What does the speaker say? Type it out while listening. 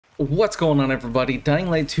What's going on, everybody?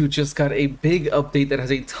 Dying Light 2 just got a big update that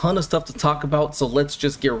has a ton of stuff to talk about, so let's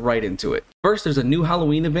just get right into it. First, there's a new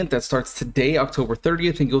Halloween event that starts today, October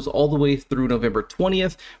 30th, and goes all the way through November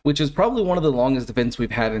 20th, which is probably one of the longest events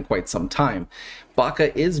we've had in quite some time.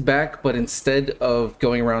 Baka is back, but instead of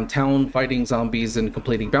going around town fighting zombies and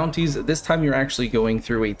completing bounties, this time you're actually going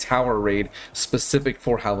through a tower raid specific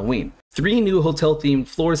for Halloween. 3 new hotel-themed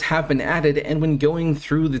floors have been added, and when going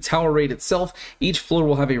through the tower raid itself, each floor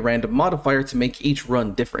will have a random modifier to make each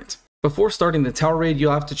run different. Before starting the tower raid,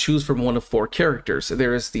 you'll have to choose from one of 4 characters.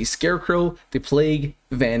 There is the Scarecrow, the Plague,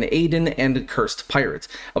 Van Aiden, and the Cursed Pirate.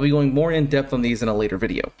 I'll be going more in depth on these in a later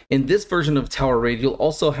video. In this version of Tower Raid, you'll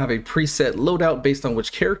also have a preset loadout based on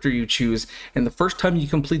which character you choose, and the first time you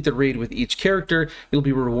complete the raid with each character, you'll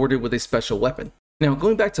be rewarded with a special weapon. Now,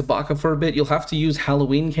 going back to Baka for a bit, you'll have to use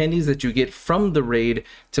Halloween candies that you get from the raid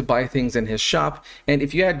to buy things in his shop, and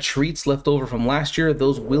if you had treats left over from last year,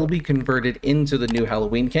 those will be converted into the new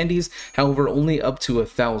Halloween candies, however only up to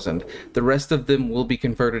 1,000. The rest of them will be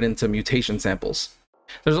converted into mutation samples.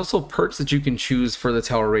 There's also perks that you can choose for the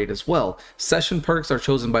tower raid as well. Session perks are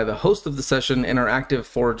chosen by the host of the session and are active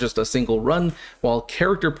for just a single run, while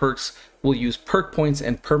character perks will use perk points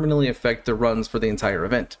and permanently affect the runs for the entire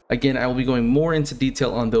event. Again, I will be going more into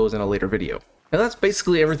detail on those in a later video. Now that's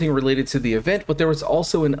basically everything related to the event, but there was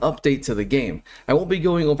also an update to the game. I won't be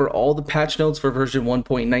going over all the patch notes for version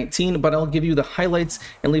 1.19, but I'll give you the highlights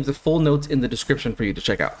and leave the full notes in the description for you to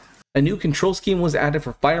check out. A new control scheme was added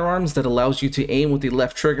for firearms that allows you to aim with the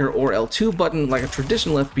left trigger or L2 button like a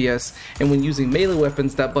traditional FPS, and when using melee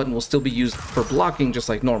weapons, that button will still be used for blocking just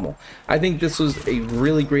like normal. I think this was a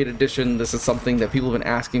really great addition. This is something that people have been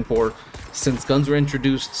asking for since guns were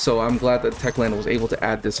introduced, so I'm glad that Techland was able to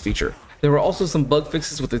add this feature. There were also some bug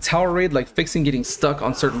fixes with the tower raid, like fixing getting stuck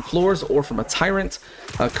on certain floors or from a tyrant.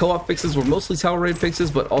 Co-op fixes were mostly tower raid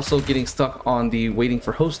fixes, but also getting stuck on the waiting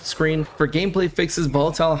for host screen. For gameplay fixes,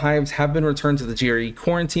 volatile hives have been returned to the GRE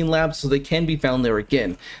quarantine labs, so they can be found there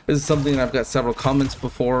again. This is something that I've got several comments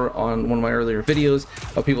before on one of my earlier videos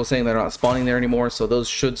of people saying they're not spawning there anymore, so those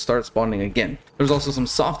should start spawning again. There's also some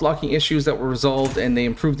soft locking issues that were resolved, and they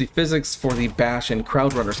improved the physics for the bash and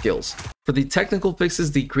crowd runner skills. For the technical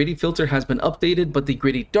fixes, the gritty filter has been updated, but the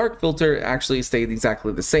gritty dark filter actually stayed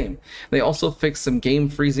exactly the same. They also fixed some game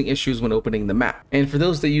freezing issues when opening the map. And for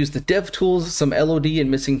those that use the dev tools, some LOD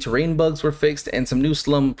and missing terrain bugs were fixed, and some new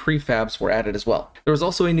slum prefabs were added as well. There was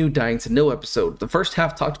also a new Dying to Know episode. The first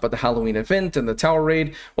half talked about the Halloween event and the tower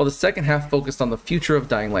raid, while the second half focused on the future of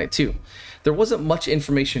Dying Light 2. There wasn't much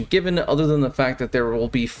information given other than the fact that there will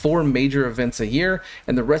be 4 major events a year,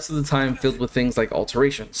 and the rest of the time filled with things like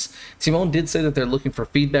alterations. Timon did say that they're looking for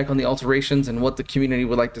feedback on the alterations and what the community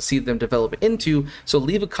would like to see them develop into, so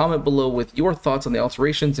leave a comment below with your thoughts on the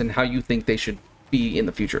alterations and how you think they should be in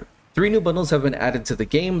the future. 3 new bundles have been added to the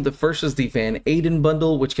game. The first is the Van Aiden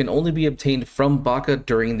bundle, which can only be obtained from Baka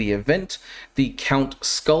during the event. The Count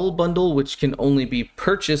Skull bundle, which can only be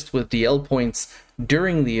purchased with DL points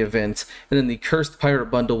during the event, and then the Cursed Pirate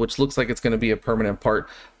bundle, which looks like it's going to be a permanent part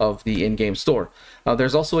of the in-game store.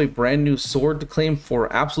 There's also a brand new sword to claim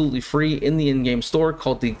for absolutely free in the in-game store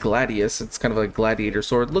called the Gladius. It's kind of a gladiator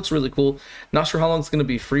sword. It looks really cool. Not sure how long it's going to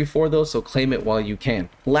be free for though, so claim it while you can.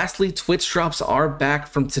 Lastly, Twitch drops are back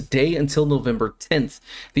from today until November 10th.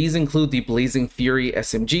 These include the Blazing Fury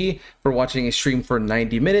SMG for watching a stream for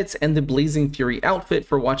 90 minutes and the Blazing Fury outfit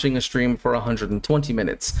for watching a stream for 120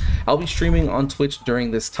 minutes. I'll be streaming on Twitch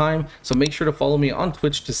during this time, so make sure to follow me on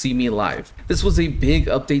Twitch to see me live. This was a big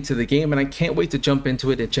update to the game, and I can't wait to jump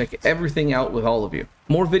into it and check everything out with all of you.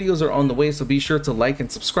 More videos are on the way, so be sure to like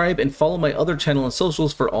and subscribe and follow my other channel and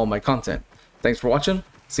socials for all my content. Thanks for watching.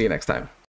 See you next time.